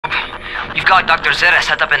got Dr. Zera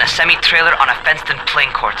set up in a semi-trailer on a fenced-in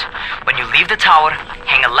playing court. When you leave the tower,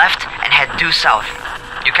 hang a left and head due south.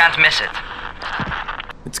 You can't miss it.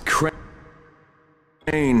 It's Crane,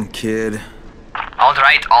 kid. All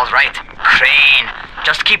right. Crane.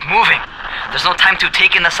 Just keep moving. There's no time to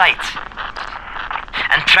take in the sights.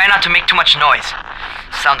 And try not to make too much noise.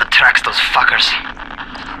 Sound attracts those fuckers.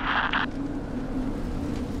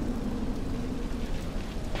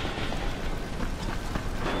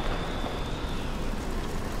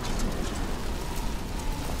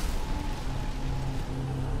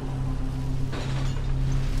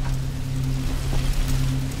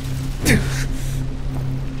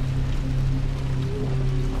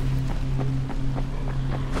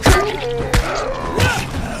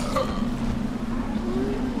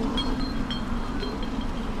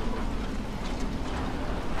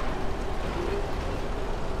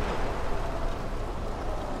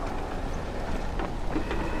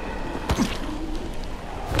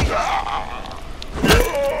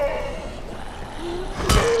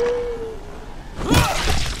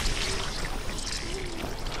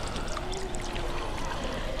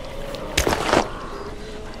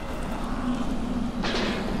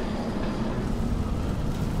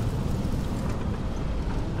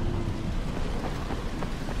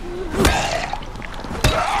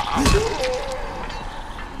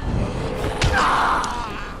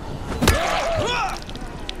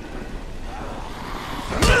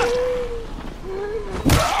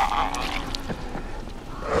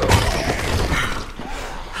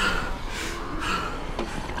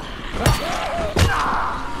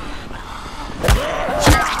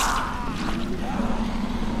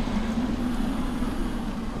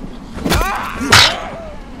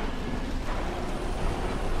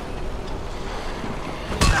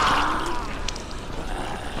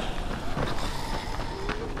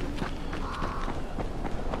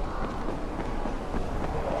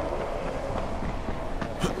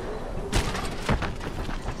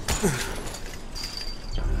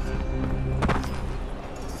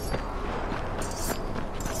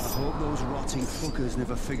 Fuckers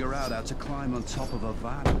never figure out how to climb on top of a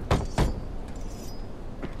van.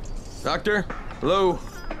 Doctor? Hello?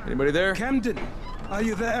 Anybody there? Camden, are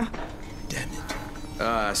you there? Damn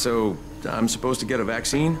it. So I'm supposed to get a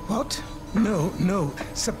vaccine? What? No.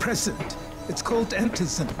 Suppressant. It's called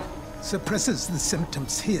antizin. Suppresses the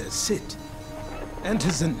symptoms. Here, sit.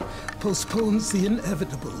 Antizin postpones the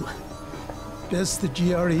inevitable. Best the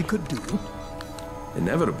GRE could do.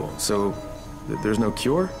 Inevitable? So there's no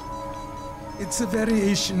cure? It's a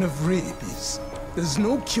variation of rabies. There's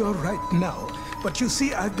no cure right now, but you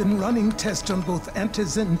see, I've been running tests on both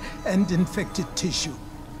antizin and infected tissue.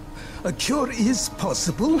 A cure is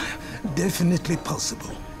possible, definitely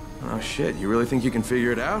possible. Oh shit, you really think you can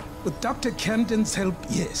figure it out? With Dr. Camden's help,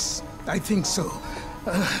 yes. I think so.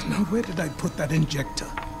 Now where did I put that injector?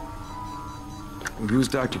 Who's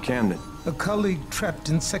Dr. Camden? A colleague trapped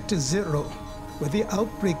in Sector 0, where the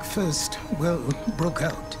outbreak first, well, broke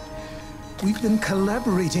out. We've been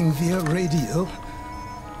collaborating via radio,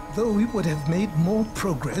 though we would have made more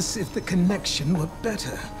progress if the connection were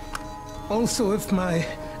better. Also, if my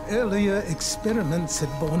earlier experiments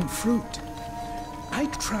had borne fruit. I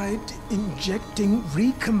tried injecting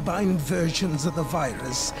recombined versions of the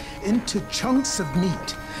virus into chunks of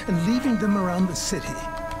meat and leaving them around the city,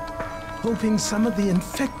 hoping some of the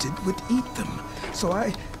infected would eat them so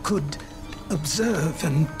I could observe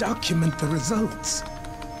and document the results.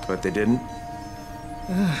 But they didn't?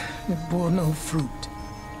 It bore no fruit.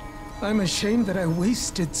 I'm ashamed that I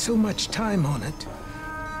wasted so much time on it.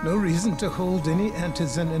 No reason to hold any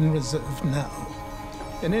antizin in reserve now.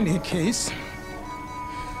 In any case,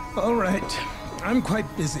 all right, I'm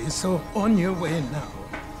quite busy, so on your way now.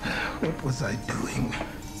 What was I doing?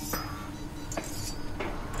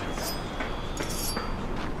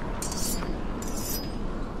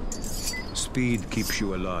 Speed keeps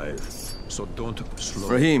you alive, so don't slow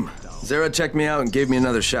Rahim, down. Zera checked me out and gave me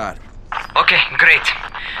another shot. Okay, great.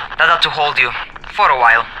 That ought to hold you. For a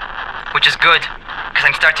while. Which is good, because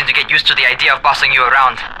I'm starting to get used to the idea of bossing you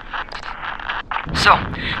around. So,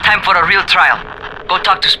 time for a real trial. Go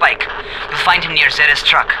talk to Spike. You'll find him near Zera's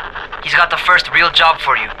truck. He's got the first real job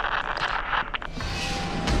for you.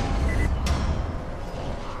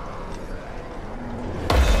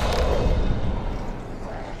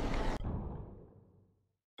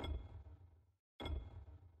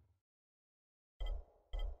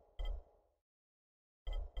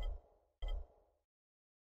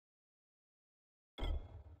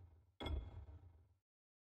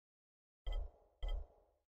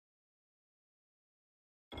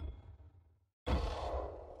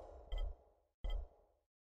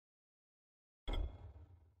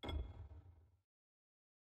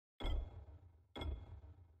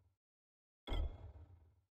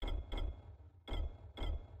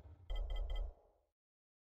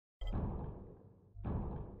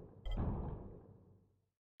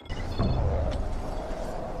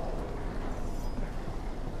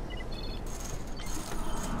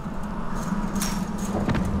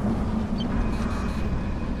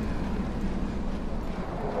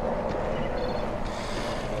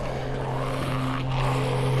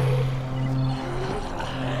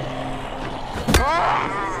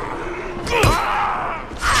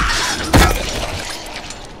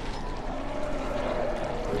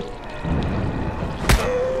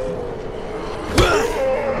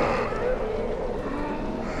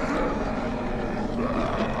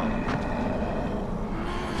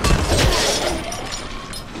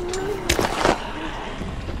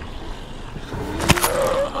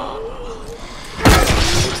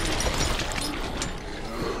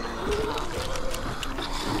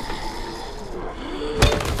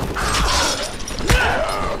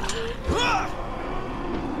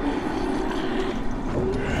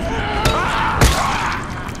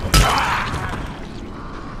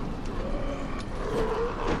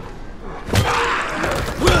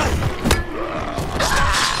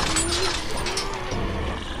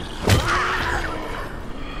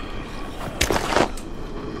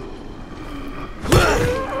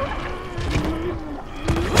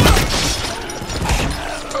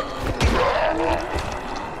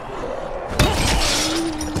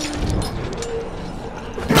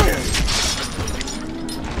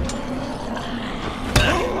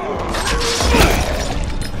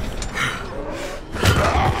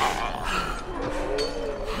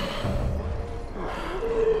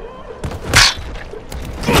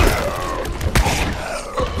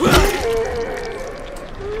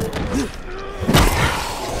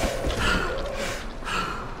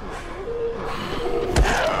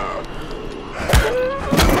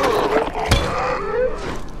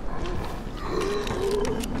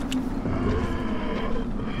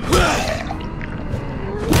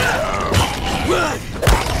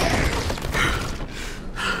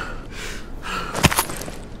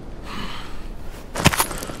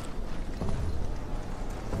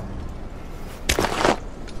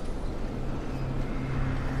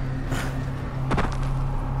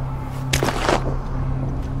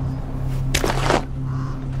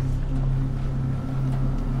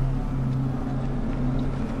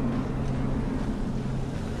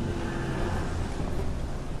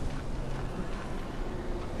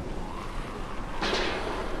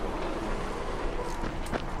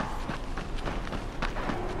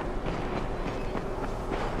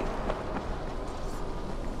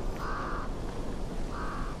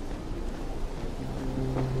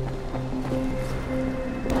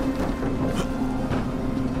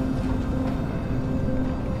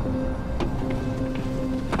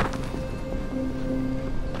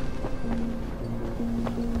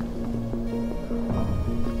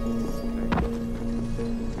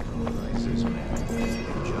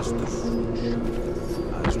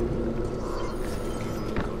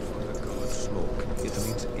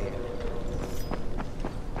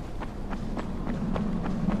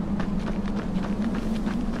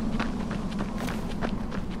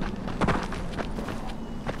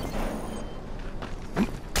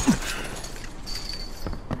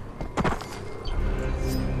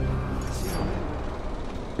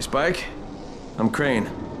 Spike? I'm Crane.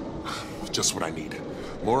 Just what I need.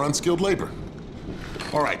 More unskilled labor.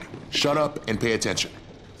 All right, shut up and pay attention.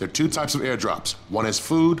 There are two types of airdrops. One has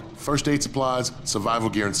food, first aid supplies, survival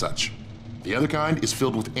gear, and such. The other kind is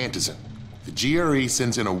filled with antizin. The GRE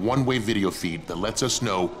sends in a one-way video feed that lets us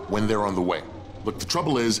know when they're on the way. Look, the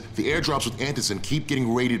trouble is, the airdrops with antizin keep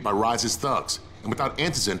getting raided by Rise's thugs, and without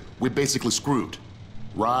antizin, we're basically screwed.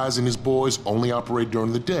 Rise and his boys only operate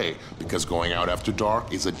during the day because going out after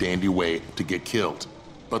dark is a dandy way to get killed.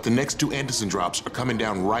 But the next two antizin drops are coming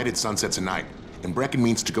down right at sunset tonight, and Brecken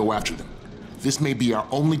means to go after them. This may be our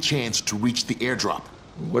only chance to reach the airdrop.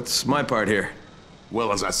 What's my part here?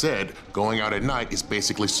 Well, as I said, going out at night is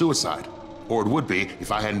basically suicide. Or it would be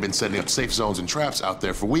if I hadn't been setting up safe zones and traps out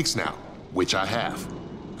there for weeks now, which I have.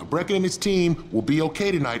 Now, Brecken and his team will be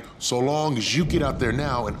okay tonight so long as you get out there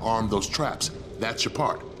now and arm those traps. That's your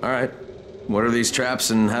part. All right. What are these traps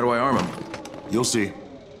and how do I arm them? You'll see.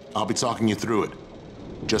 I'll be talking you through it.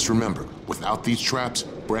 Just remember, without these traps,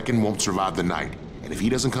 Brecken won't survive the night. And if he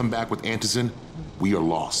doesn't come back with antizin, we are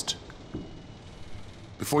lost.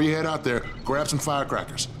 Before you head out there, grab some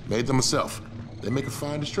firecrackers. Made them myself. They make a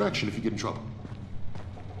fine distraction if you get in trouble.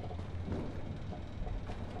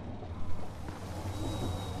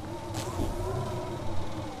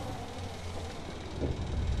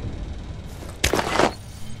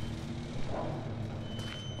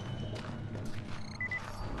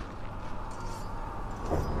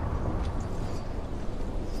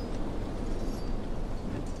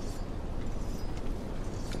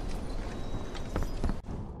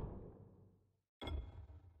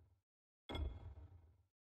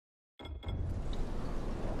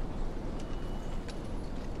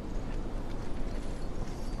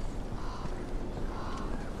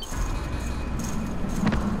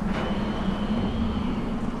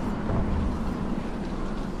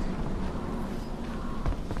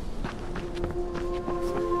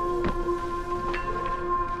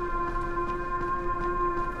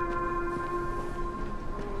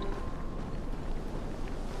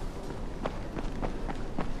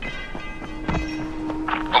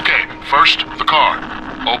 First, the car.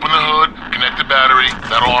 Open the hood, connect the battery,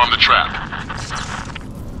 that'll arm the trap.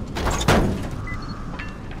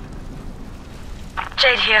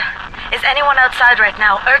 Jade here. Is anyone outside right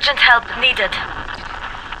now? Urgent help needed.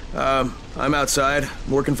 I'm outside,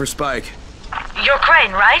 working for Spike. You're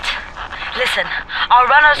Crane, right? Listen, our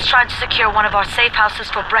runner's trying to secure one of our safe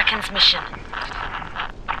houses for Brecken's mission.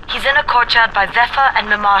 He's in a courtyard by Vefa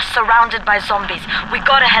and Mimar, surrounded by zombies. We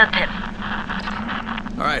gotta help him.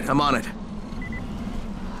 All right, I'm on it.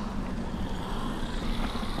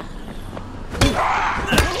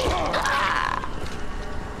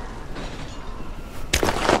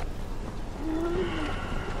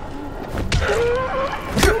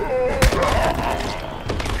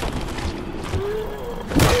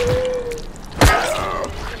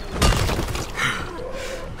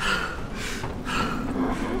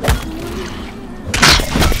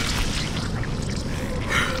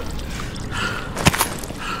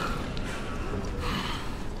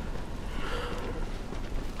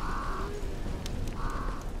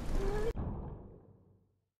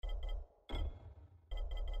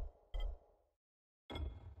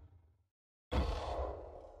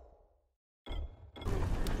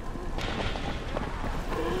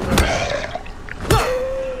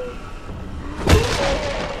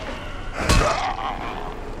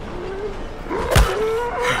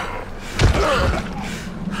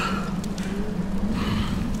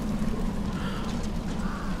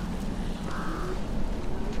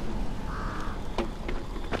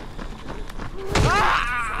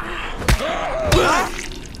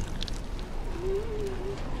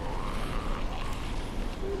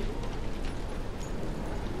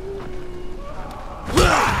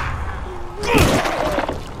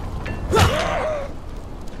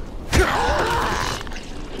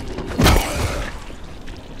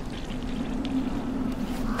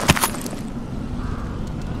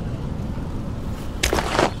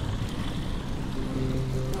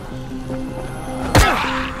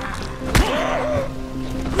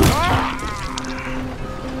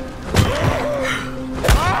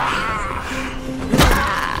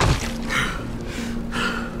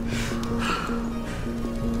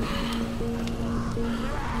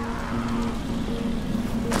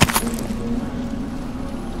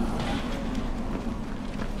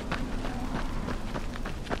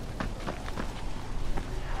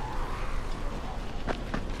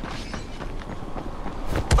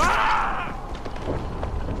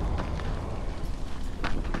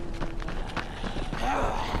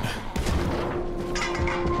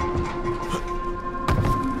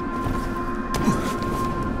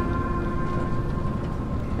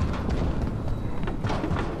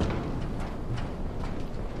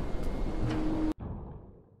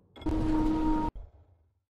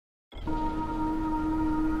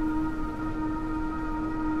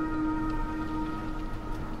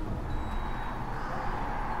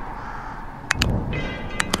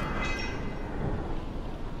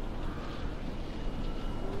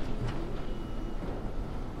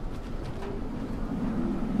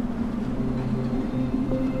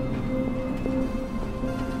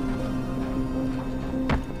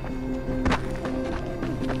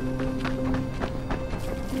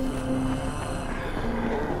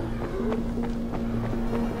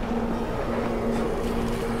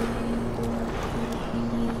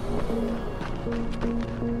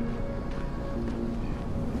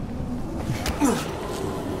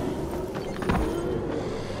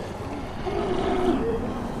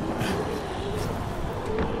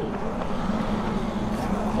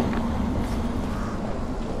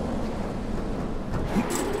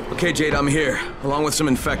 Okay, Jade, I'm here, along with some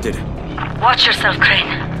infected. Watch yourself, Crane.